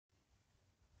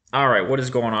All right, what is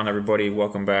going on, everybody?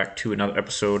 Welcome back to another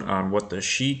episode on What the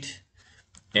Sheet.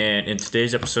 And in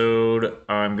today's episode,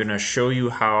 I'm going to show you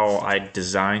how I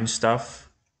design stuff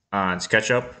on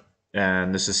SketchUp.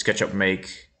 And this is SketchUp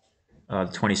Make, the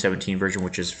 2017 version,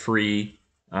 which is free,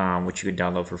 which you can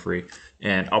download for free.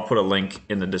 And I'll put a link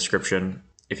in the description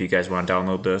if you guys want to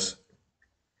download this.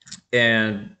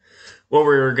 And what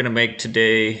we're going to make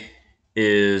today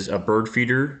is a bird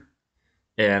feeder.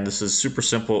 And this is super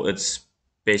simple. It's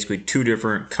basically two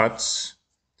different cuts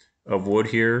of wood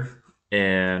here,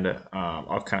 and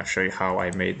I'll kind of show you how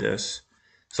I made this.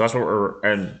 So that's what our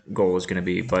end goal is going to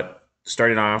be. But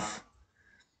starting off,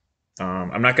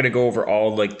 I'm not going to go over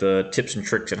all like the tips and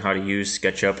tricks on how to use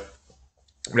SketchUp,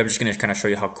 but I'm just going to kind of show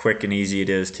you how quick and easy it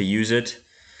is to use it,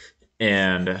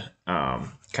 and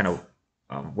kind of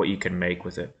what you can make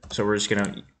with it. So we're just going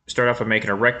to start off by making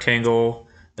a rectangle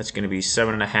that's going to be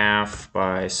 7.5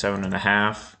 by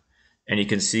 7.5, and you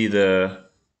can see the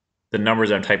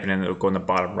numbers I'm typing in that will go in the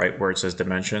bottom right where it says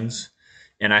dimensions.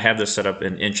 And I have this set up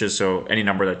in inches, so any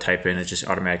number that I type in, it just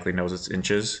automatically knows it's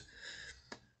inches.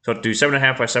 So to do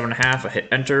 7.5 by 7.5, I hit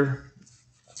enter.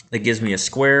 That gives me a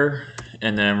square,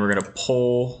 and then we're gonna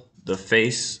pull the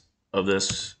face of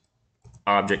this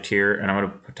object here, and I'm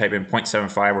gonna type in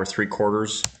 0.75 or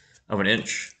 3/4 of an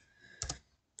inch.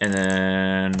 And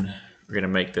then we're gonna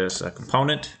make this a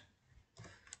component,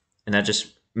 and that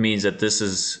just means that this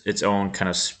is its own kind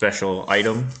of special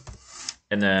item.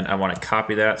 And then I want to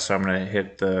copy that, so I'm going to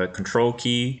hit the control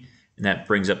key, and that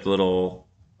brings up the little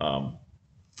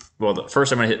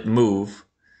first I'm going to hit move,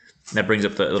 and that brings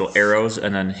up the little arrows,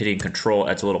 and then hitting control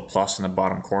adds a little plus in the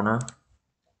bottom corner,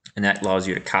 and that allows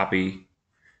you to copy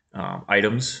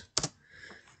items.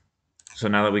 So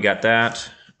now that we got that,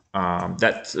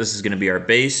 this is going to be our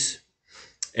base.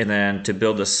 And then to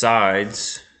build the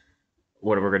sides,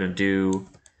 what we're going to do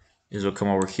is we'll come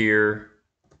over here,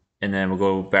 and then we'll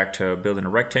go back to building a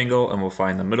rectangle, and we'll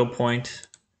find the middle point,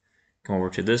 come over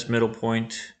to this middle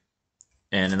point,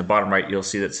 and in the bottom right you'll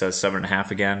see that it says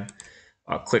 7.5 again.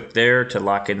 I'll click there to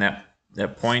lock in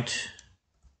that point,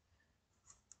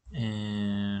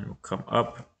 and we'll come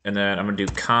up, and then I'm going to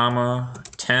do comma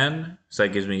 10, so that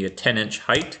gives me a 10-inch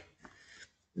height,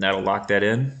 and that'll lock that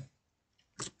in.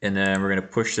 And then we're going to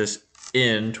push this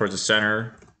in towards the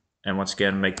center, and once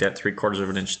again make that 3/4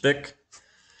 of an inch thick.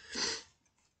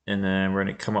 And then we're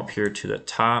going to come up here to the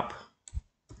top,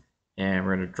 and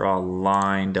we're going to draw a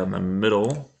line down the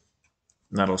middle,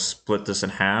 and that'll split this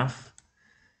in half.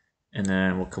 And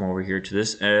then we'll come over here to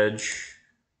this edge,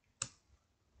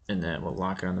 and then we'll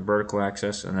lock it on the vertical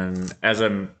axis. And then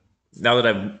now that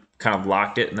I've kind of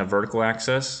locked it in the vertical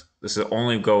axis, this will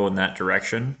only go in that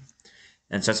direction.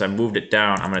 And since I moved it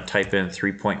down, I'm going to type in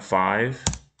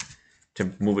 3.5 to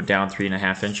move it down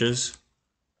 3.5 inches.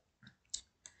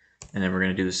 And then we're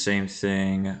going to do the same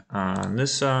thing on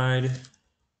this side.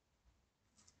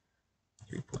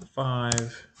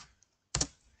 3.5.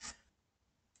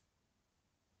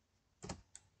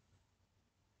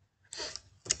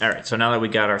 All right, so now that we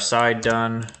got our side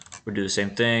done, we'll do the same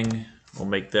thing. We'll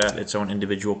make that its own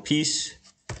individual piece.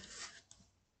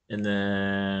 And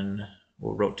then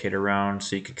we'll rotate around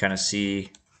so you can kind of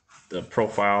see the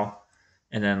profile.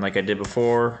 And then like I did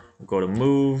before, we'll go to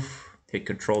move, hit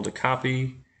control to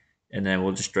copy, and then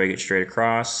we'll just drag it straight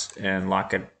across and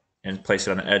lock it and place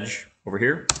it on the edge over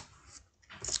here.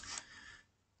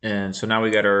 And so now we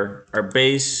got our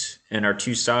base and our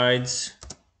two sides.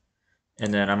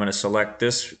 And then I'm going to select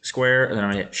this square, and then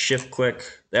I'm going to hit shift click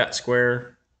that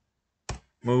square,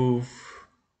 move,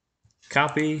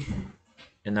 copy,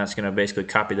 and that's going to basically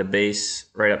copy the base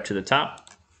right up to the top.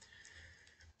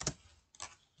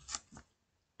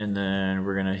 And then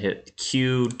we're going to hit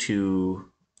Q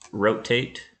to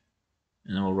rotate,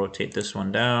 and then we'll rotate this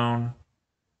one down.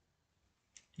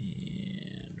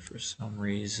 And for some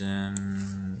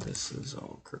reason, this is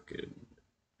all crooked,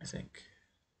 I think.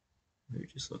 Maybe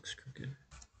it just looks crooked.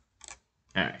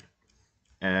 All right,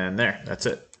 and that's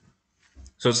it.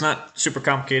 So it's not super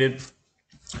complicated.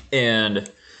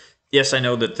 And yes, I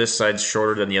know that this side's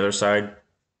shorter than the other side,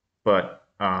 but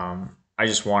I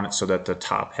just want it so that the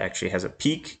top actually has a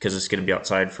peak, because it's going to be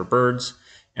outside for birds,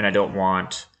 and I don't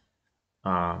want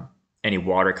any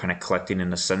water kind of collecting in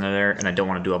the center there, and I don't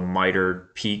want to do a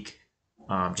mitered peak,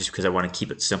 just because I want to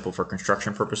keep it simple for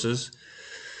construction purposes.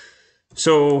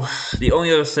 So the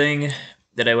only other thing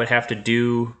that I would have to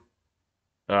do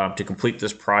to complete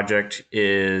this project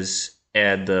is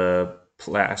add the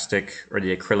plastic or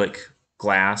the acrylic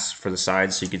glass for the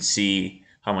sides, so you can see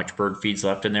how much bird feed's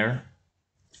left in there.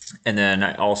 And then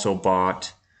I also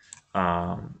bought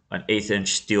an 1/8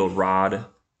 inch steel rod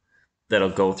that'll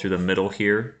go through the middle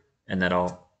here, and then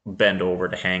I'll bend over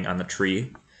to hang on the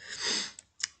tree.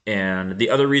 And the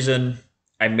other reason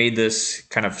I made this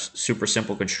kind of super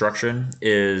simple construction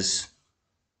is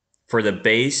for the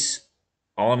base,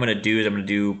 all I'm going to do is I'm going to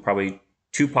do probably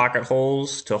 2 pocket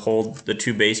holes to hold the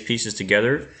 2 base pieces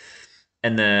together.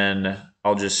 And then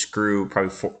I'll just screw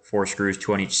probably 4 screws,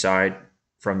 2 on each side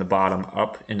from the bottom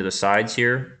up into the sides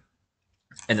here.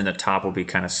 And then the top will be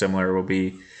kind of similar. It will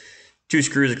be 2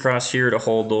 screws across here to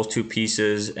hold those 2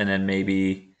 pieces, and then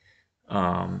maybe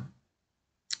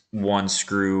 1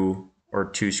 screw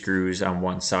or 2 screws on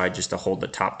one side just to hold the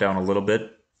top down a little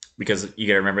bit. Because you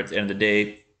got to remember, at the end of the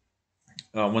day,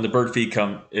 when the bird feed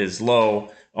is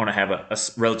low, I want to have a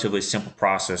relatively simple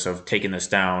process of taking this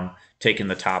down, taking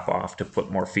the top off to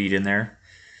put more feed in there.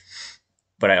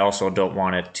 But I also don't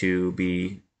want it to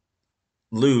be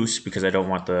loose because I don't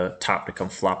want the top to come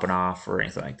flopping off or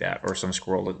anything like that, or some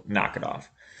squirrel to knock it off.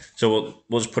 So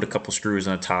we'll just put a couple screws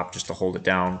on the top just to hold it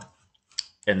down.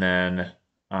 And then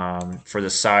for the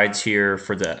sides here,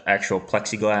 for the actual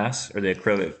plexiglass or the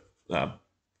acrylic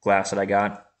glass that I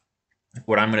got,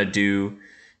 what I'm going to do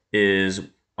is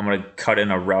I'm going to cut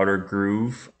in a router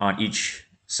groove on each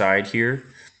side here,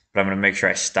 but I'm going to make sure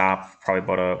I stop probably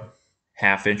about a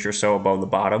 ½ inch or so above the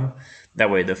bottom. That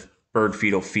way the bird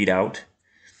feed will feed out,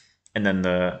 and then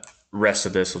the rest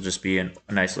of this will just be a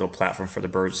nice little platform for the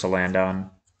birds to land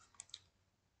on.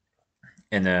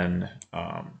 And then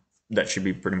that should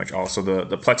be pretty much all. So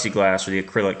the plexiglass or the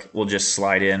acrylic will just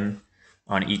slide in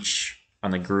on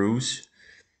the grooves,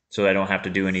 so I don't have to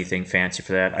do anything fancy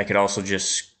for that. I could also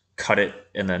just cut it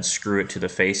and then screw it to the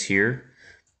face here,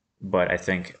 but I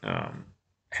think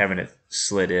having it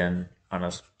slid in on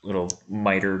a little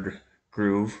mitered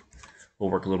groove will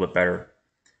work a little bit better.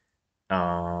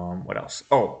 What else?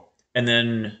 Oh, and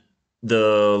then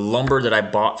the lumber that I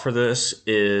bought for this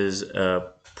is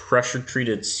a pressure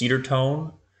treated cedar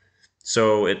tone.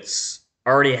 So it's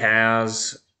already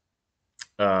has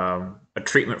a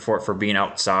treatment for it for being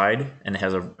outside, and it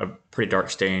has a pretty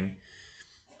dark stain.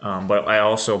 But I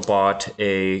also bought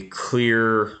a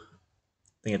clear,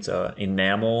 I think it's a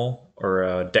enamel or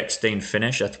a deck stain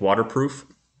finish that's waterproof.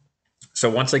 So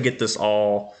once I get this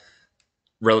all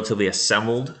relatively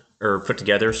assembled or put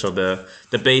together, so the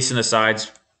base and the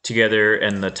sides together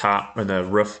and the top or the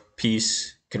roof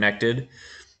piece connected,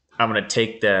 I'm going to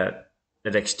take that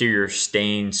exterior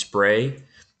stain spray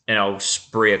and I'll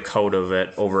spray a coat of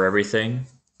it over everything,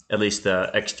 at least the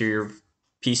exterior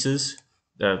pieces.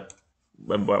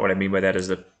 What I mean by that is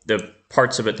the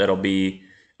parts of it that'll be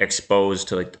exposed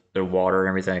to like the water and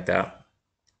everything like that,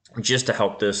 just to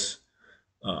help this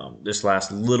last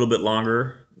a little bit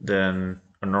longer than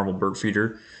a normal bird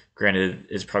feeder. Granted,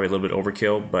 it's probably a little bit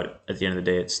overkill, but at the end of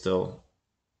the day, it's still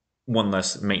one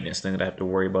less maintenance thing that I have to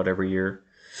worry about every year.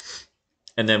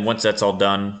 And then once that's all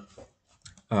done,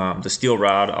 the steel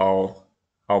rod,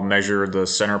 I'll measure the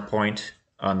center point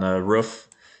on the roof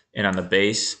and on the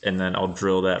base, and then I'll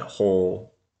drill that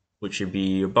hole, which should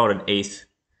be about 1/8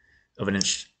 of an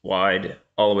inch wide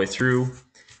all the way through.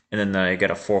 And then I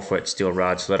got a 4-foot steel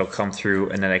rod, so that'll come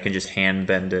through, and then I can just hand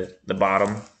bend the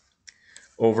bottom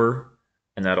over,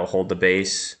 and that'll hold the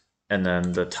base, and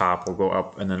then the top will go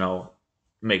up, and then I'll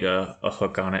make a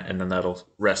hook on it, and then that'll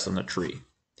rest on the tree.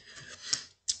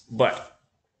 But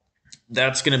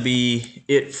that's going to be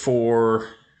it for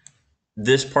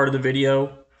this part of the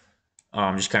video.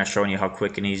 Just kind of showing you how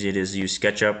quick and easy it is to use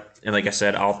SketchUp. And like I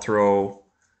said, I'll throw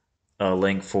a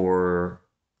link for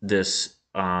this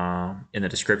in the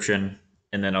description,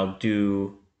 and then I'll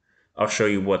show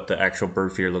you what the actual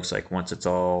bird feeder looks like once it's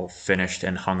all finished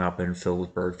and hung up and filled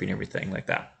with bird feed and everything like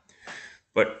that.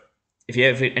 But if you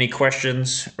have any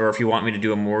questions, or if you want me to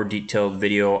do a more detailed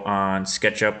video on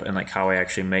SketchUp and like how I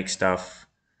actually make stuff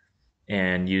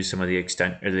and use some of the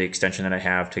extension that I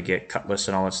have to get cut lists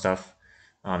and all that stuff,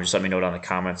 just let me know down in the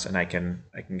comments, and I can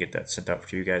get that sent out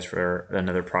to you guys for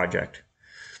another project.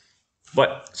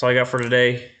 But that's all I got for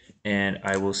today, and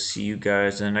I will see you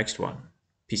guys in the next one.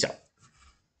 Peace out.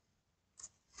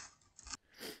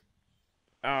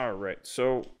 All right,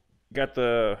 so got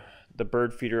the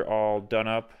bird feeder all done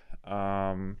up.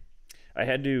 I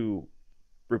had to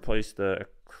replace the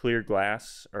clear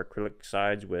glass or acrylic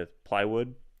sides with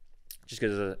plywood, just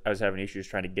because I was having issues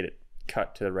trying to get it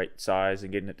cut to the right size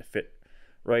and getting it to fit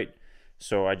right.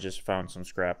 So I just found some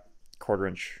scrap 1/4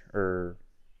 inch or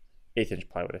 1/8 inch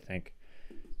plywood, I think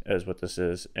is what this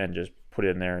is, and just put it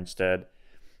in there instead.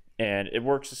 And it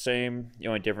works the same. The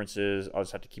only difference is I'll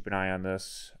just have to keep an eye on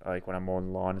this, like when I'm mowing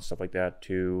the lawn and stuff like that,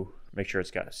 to make sure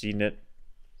it's got a seed in it.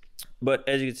 But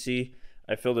as you can see,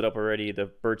 I filled it up already. The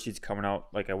birdseed's coming out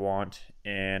like I want,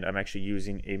 and I'm actually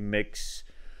using a mix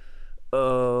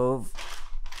of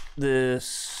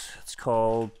this. It's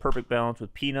called Perfect Balance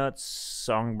with Peanuts,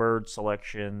 Songbird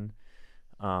Selection.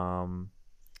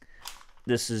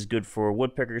 This is good for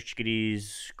woodpeckers,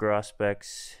 chickadees,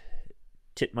 grosbecs,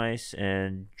 titmice,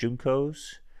 and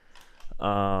juncos.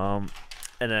 And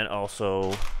then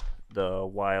also the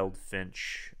wild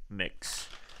finch mix.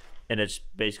 And it's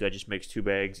basically, I just mix 2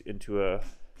 bags into a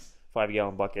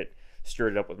 5-gallon bucket,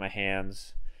 stirred it up with my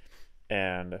hands,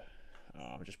 and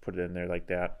just put it in there like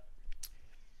that.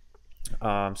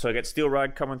 So I got steel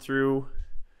rod coming through,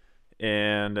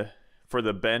 and for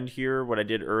the bend here, what I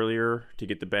did earlier to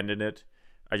get the bend in it,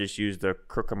 I just used the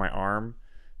crook of my arm.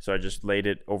 So I just laid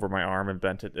it over my arm and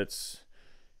bent it. It's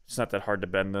not that hard to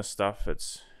bend this stuff.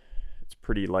 It's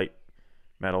pretty light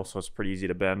metal, so it's pretty easy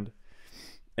to bend.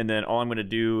 And then all I'm going to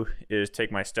do is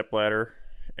take my step ladder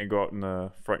and go out in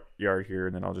the front yard here,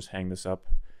 and then I'll just hang this up.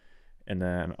 And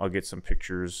then I'll get some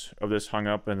pictures of this hung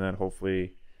up, and then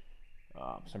hopefully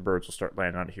some birds will start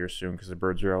landing on it here soon, because the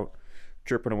birds are out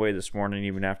chirping away this morning,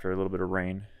 even after a little bit of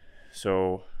rain.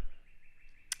 So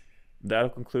that'll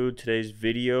conclude today's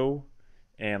video.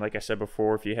 And like I said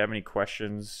before, if you have any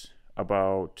questions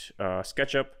about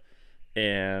SketchUp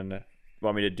and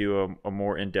want me to do a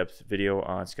more in-depth video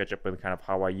on SketchUp and kind of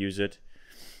how I use it,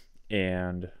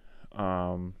 and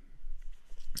kind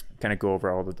of go over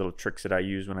all the little tricks that I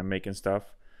use when I'm making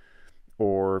stuff,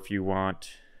 or if you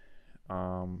want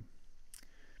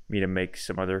me to make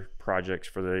some other projects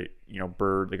for the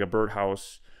bird, like a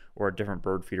birdhouse or a different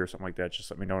bird feeder or something like that,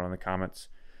 just let me know in the comments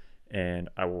and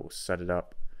I will set it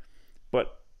up.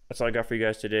 But that's all I got for you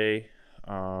guys today.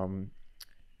 Come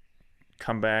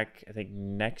back, I think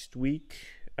next week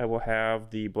I will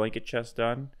have the blanket chest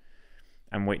done.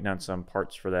 I'm waiting on some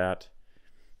parts for that,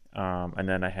 and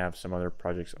then I have some other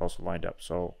projects also lined up,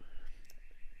 so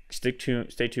stay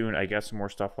tuned. I got some more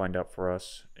stuff lined up for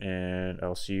us, and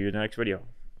I'll see you in the next video.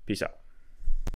 Peace out.